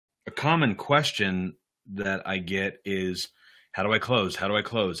common question that I get is, how do I close? How do I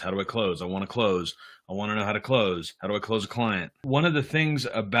close? How do I close? I want to close. I want to know how to close. How do I close a client? One of the things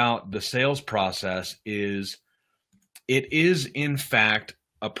about the sales process is it is, in fact,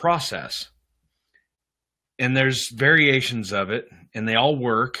 a process. And there's variations of it, and they all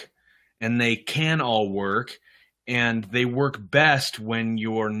work, and they can all work, and they work best when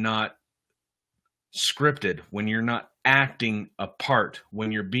you're not scripted, when you're not acting a part,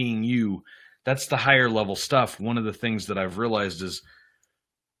 when you're being you. That's the higher level stuff. One of the things that I've realized is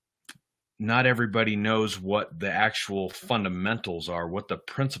not everybody knows what the actual fundamentals are, what the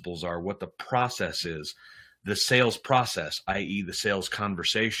principles are, what the process is. The sales process, i.e. the sales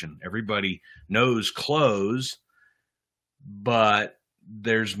conversation. Everybody knows close, but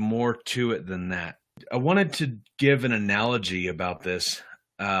there's more to it than that. I wanted to give an analogy about this,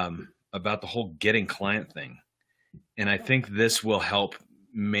 about the whole getting client thing. And I think this will help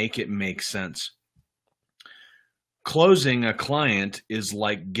make it make sense. Closing a client is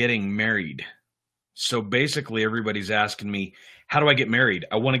like getting married. So basically everybody's asking me, how do I get married?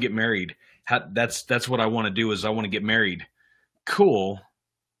 I want to get married. That's what I want to do, is I want to get married. Cool.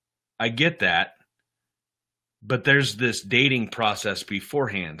 I get that. But there's this dating process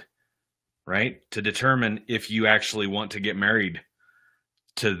beforehand, right? To determine if you actually want to get married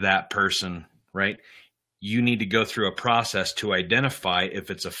to that person, right? You need to go through a process to identify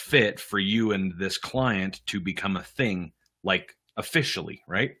if it's a fit for you and this client to become a thing, like officially,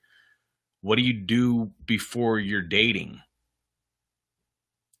 right? What do you do before you're dating?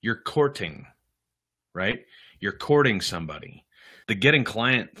 You're courting, right? You're courting somebody. The getting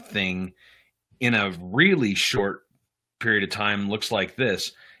client thing in a really short period of time looks like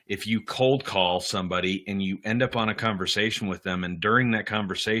this. If you cold call somebody and you end up on a conversation with them, and during that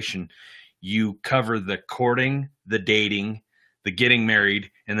conversation, you cover the courting, the dating, the getting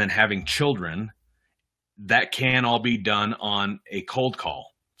married, and then having children, that can all be done on a cold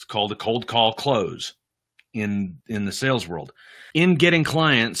call. It's called a cold call close in the sales world. In getting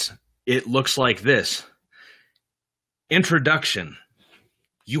clients, it looks like this. Introduction.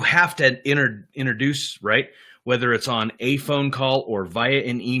 You have to introduce, right? Whether it's on a phone call or via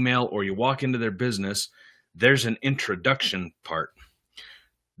an email, or you walk into their business, there's an introduction part.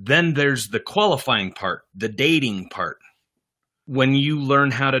 Then there's the qualifying part, the dating part. When you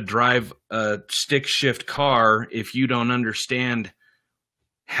learn how to drive a stick shift car, if you don't understand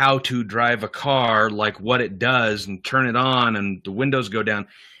how to drive a car, like what it does and turn it on and the windows go down,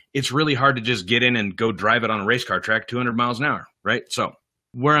 it's really hard to just get in and go drive it on a race car track 200 miles an hour, right? So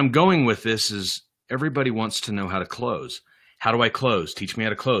where I'm going with this is everybody wants to know how to close. How do I close? Teach me how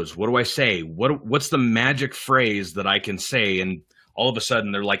to close. What do I say? What's the magic phrase that I can say? And all of a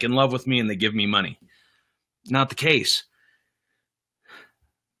sudden they're like in love with me and they give me money. Not the case.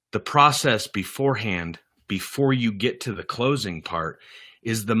 The process beforehand, before you get to the closing part,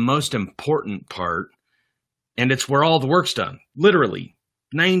 is the most important part. And it's where all the work's done. Literally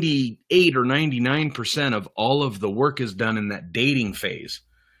 98 or 99% of all of the work is done in that dating phase.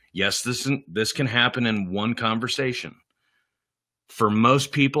 Yes, this can happen in one conversation. For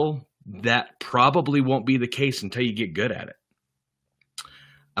most people, that probably won't be the case until you get good at it.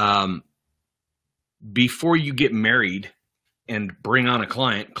 Before you get married and bring on a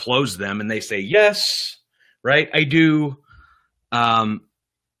client, close them, and they say, yes, right, I do.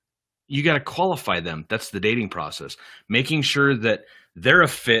 You got to qualify them. That's the dating process. Making sure that they're a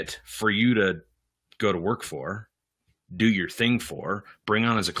fit for you to go to work for, do your thing for, bring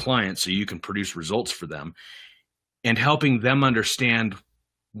on as a client so you can produce results for them, and helping them understand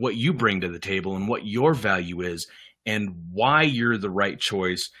what you bring to the table and what your value is and why you're the right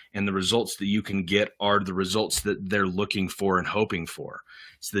choice, and the results that you can get are the results that they're looking for and hoping for.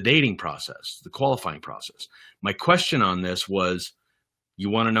 It's the dating process, the qualifying process. My question on this was,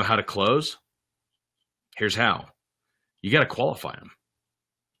 you want to know how to close? Here's how. You got to qualify them.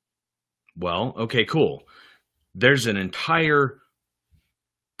 Well, okay, cool. There's an entire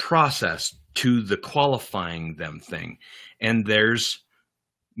process to the qualifying them thing. And there's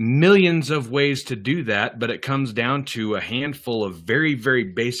millions of ways to do that, but it comes down to a handful of very, very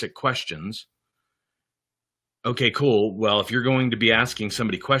basic questions. Okay, cool. Well, if you're going to be asking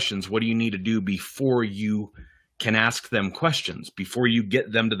somebody questions, what do you need to do before you can ask them questions, before you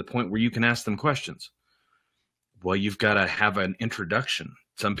get them to the point where you can ask them questions? Well, you've got to have an introduction.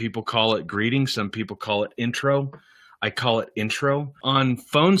 Some people call it greeting. Some people call it intro. I call it intro. On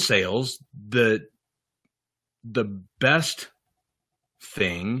phone sales, the best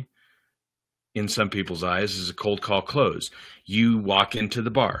thing in some people's eyes is a cold call close. You walk into the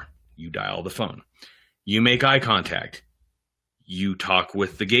bar, you dial the phone, you make eye contact, You talk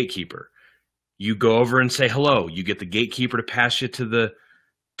with the gatekeeper. You go over and say hello. You get the gatekeeper to pass you to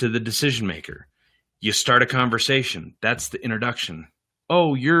the decision maker. You start a conversation. That's the introduction.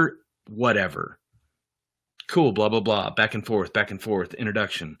 Oh, you're whatever. Cool, blah, blah, blah. Back and forth,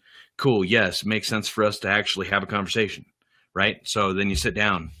 introduction. Cool, yes, makes sense for us to actually have a conversation, right? So then you sit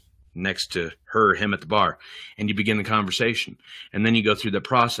down next to her or him at the bar and you begin the conversation. And then you go through the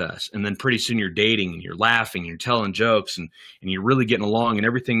process. And then pretty soon you're dating and you're laughing and you're telling jokes and you're really getting along and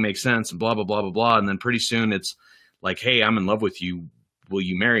everything makes sense and blah, blah, blah, blah, blah. And then pretty soon it's like, hey, I'm in love with you. Will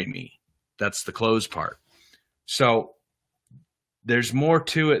you marry me? That's the close part. So there's more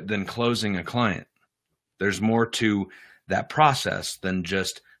to it than closing a client. There's more to that process than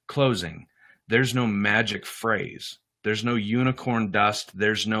just closing. There's no magic phrase. There's no unicorn dust.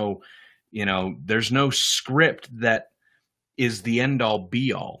 There's no script that is the end all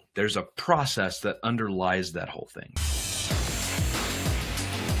be all. There's a process that underlies that whole thing.